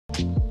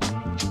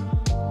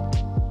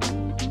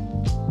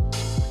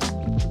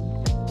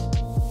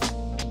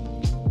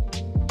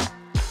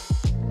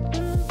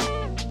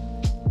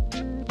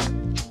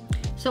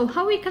So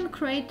how we can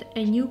create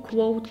a new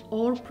quote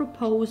or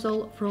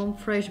proposal from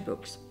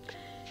FreshBooks?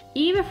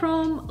 Either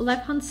from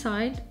left-hand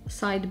side,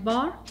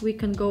 sidebar, we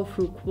can go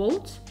through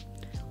quotes,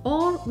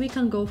 or we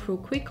can go through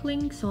quick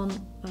links on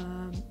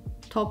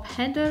top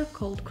header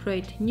called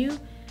create new,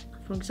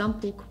 for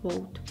example,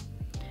 quote.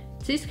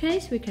 In this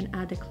case, we can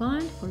add a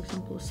client, for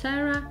example,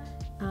 Sarah,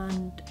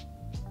 and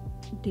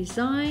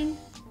design,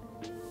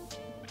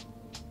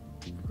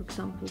 for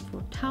example,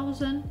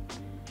 4,000.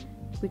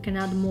 We can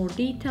add more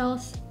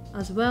details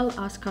as well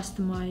as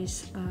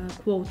customize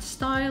quote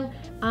style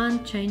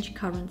and change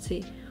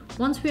currency.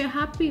 Once we are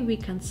happy, we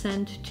can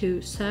send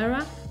to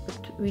Sarah,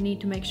 but we need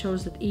to make sure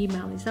that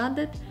email is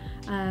added.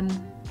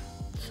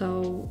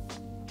 So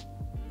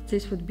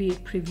this would be a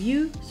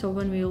preview. So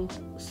when we'll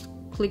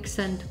click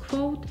send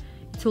quote,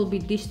 it will be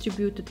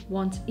distributed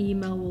once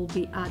email will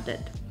be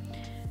added.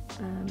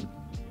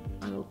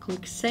 I will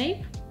click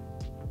save.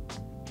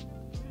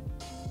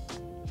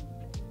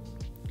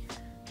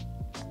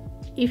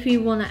 If we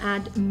want to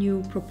add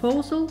new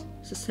proposal,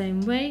 it's the same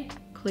way.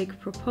 Click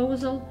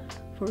proposal,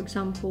 for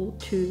example,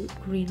 to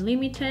Green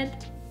Limited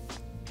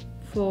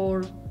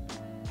for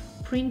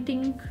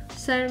printing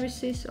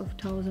services of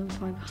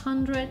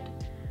 1,500.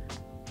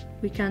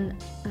 We can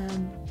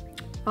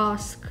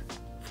ask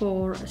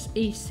for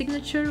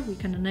e-signature. We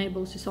can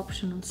enable this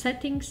option on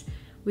settings.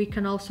 We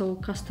can also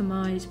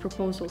customize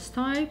proposal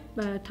style,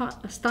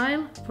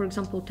 for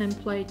example,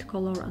 template,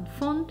 color and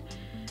font,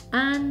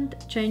 and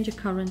change a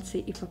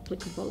currency if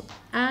applicable.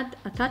 Add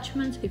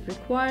attachments if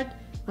required,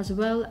 as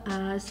well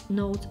as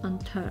notes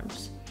and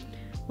terms.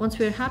 Once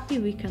we're happy,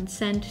 we can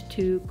send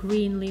to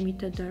Green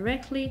Limited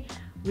directly.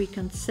 We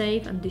can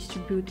save and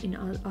distribute in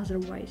other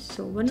ways.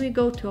 So when we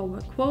go to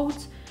our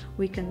quotes,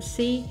 we can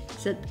see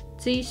that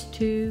these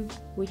two,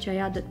 which I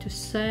added to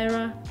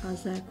Sarah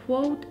as a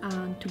quote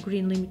and to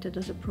Green Limited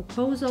as a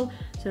proposal,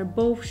 they're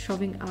both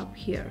showing up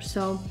here.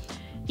 So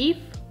if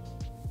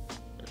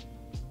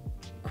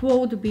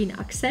quote being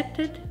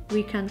accepted,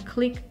 we can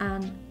click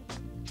on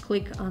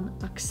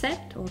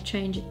accept or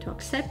change it to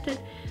accepted,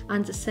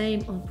 and the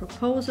same on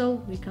proposal,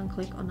 we can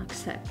click on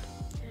accept.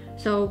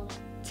 So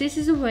this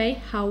is a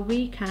way how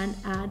we can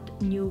add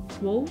new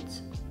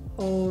quotes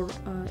or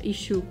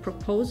issue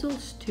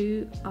proposals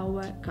to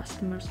our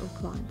customers or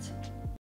clients.